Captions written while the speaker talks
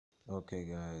Okay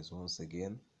guys, once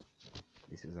again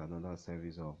this is another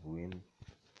series of win.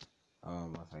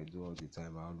 As I do all the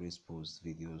time, I always post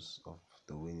videos of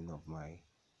the winning of my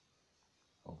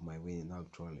winning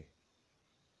actually.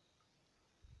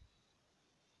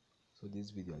 So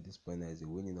this video at this point is the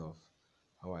winning of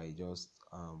how I just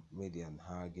made an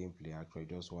hour gameplay, actually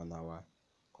just 1 hour,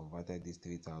 converted this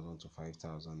 3,000 to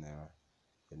 5,000 naira,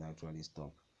 then actually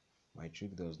stop. My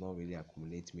trick does not really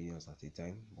accumulate millions at a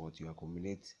time, but you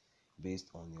accumulate based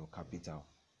on your capital.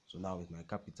 So now with my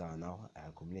capital now, I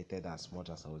accumulated as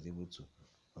much as I was able to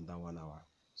under 1 hour.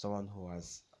 Someone who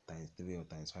has ×3 or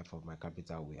 ×5 of my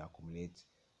capital will accumulate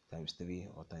 ×3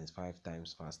 or ×5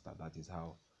 times faster. That is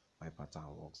how my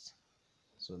pattern works.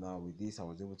 So now with this, I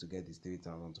was able to get this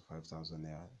 3,000 to 5,000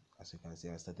 naira. As you can see,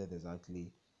 I started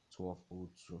exactly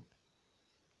 12:02.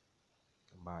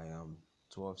 By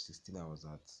 12:16 I was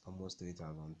at almost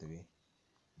 3,003.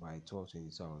 By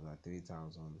 12:22 I was at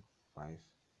 3,005.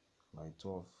 By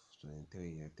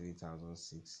 12:23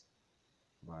 3,006.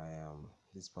 By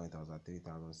this point I was at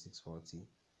 3,640,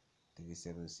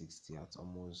 3,760 at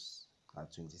almost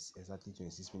at 20, exactly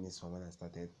 26 minutes from when I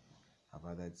started. I've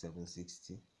added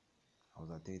 760. I was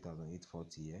at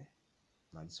 3,840 here.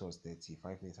 Now this was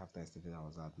 35 minutes after I started. I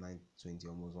was at 920,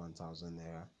 almost 1,000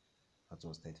 naira. That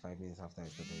was 35 minutes after I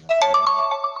started.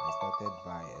 I started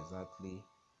by exactly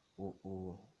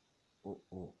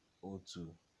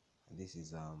 00:02, and this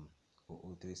is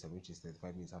 00:37, which is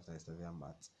 35 minutes after I started. I'm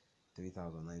at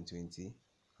 3,920.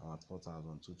 I'm at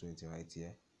 4,220 right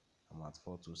here. I'm at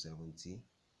 4,270.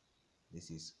 This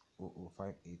is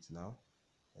 00:58 now.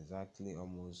 Exactly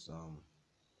almost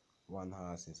 1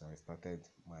 hour since I started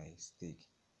my stake.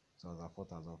 So I was at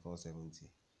 4,470.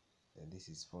 Then this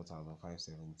is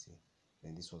 4,570.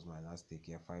 Then this was my last stake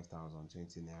here,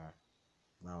 5,020 naira.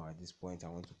 Now at this point I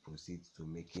want to proceed to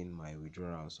making my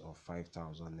withdrawals of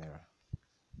 5,000 naira.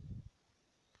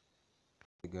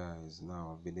 Hey guys,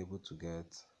 now I've been able to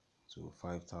get to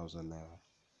 5,000 naira.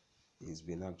 It's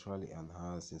been actually an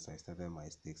hour since I started my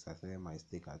stake. I started my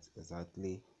stake at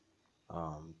exactly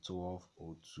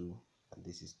 12:02, and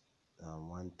this is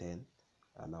 1:10,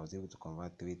 and I was able to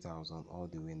convert 3,000 all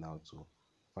the way now to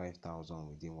 5,000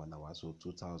 within 1 hour. So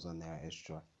 2,000 naira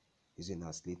extra using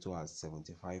as little as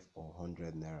 75 or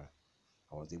 100 naira.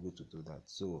 I was able to do that.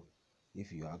 So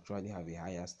if you actually have a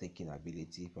higher staking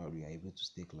ability, probably you're able to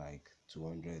stake like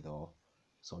 200 or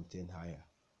something higher,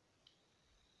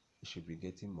 you should be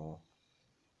getting more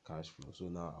cash flow. So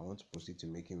now I want to proceed to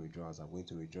making withdrawals. I'm going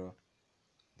to withdraw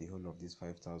the whole of this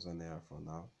 5,000 naira for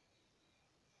now.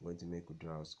 I'm going to make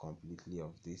withdrawals completely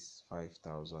of this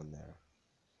 5,000 naira.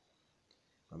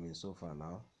 So far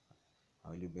now, I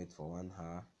only bet for 1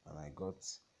 hour and I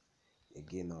got a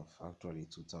gain of actually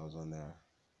 2,000 naira.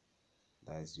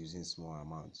 That is using small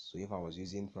amounts. So if I was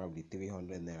using probably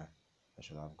 300 naira, I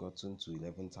should have gotten to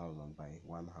 11,000 by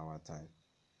 1 hour time.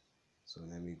 So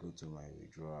let me go to my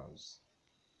withdrawals.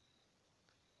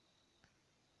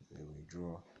 The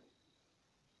withdraw.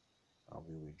 I'll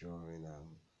be withdrawing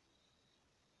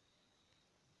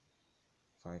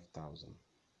 5,000.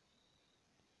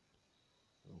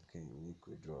 Okay, unique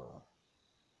withdrawal.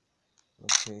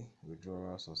 Okay,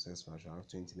 withdrawal successful. I should have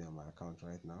 20 naira on my account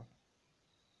right now.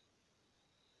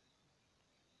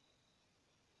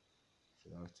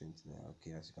 Should have 20 naira.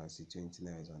 Okay, as you can see, 20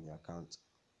 naira is on the account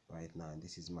right now, and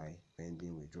this is my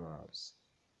pending withdrawals.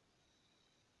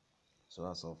 So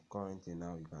as of currently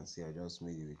now, you can see I just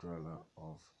made a withdrawal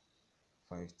of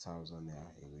 5,000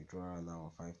 naira. A withdrawal now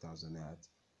of 5,000 naira at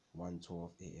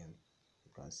 1:12 a.m.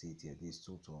 You can see it here. This is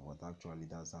 2:12, but actually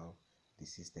that's how the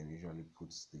system usually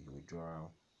puts the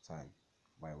withdrawal time,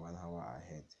 by 1 hour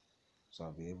ahead. So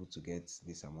I'll be able to get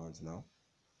this amount now.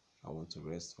 I want to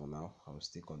rest for now. I will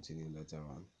still continue later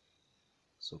on.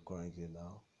 So currently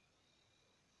now,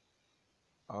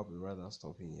 I'll be rather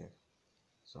stopping here.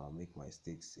 So I'll make my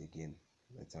stakes again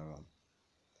later on.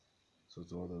 So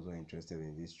to all those who are interested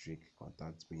in this trick,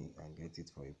 contact me and get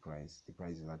it for a price. The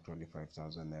price is actually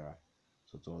 5,000 naira.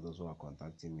 So to all those who are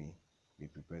contacting me, be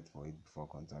prepared for it before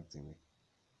contacting me.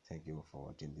 Thank you for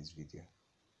watching this video.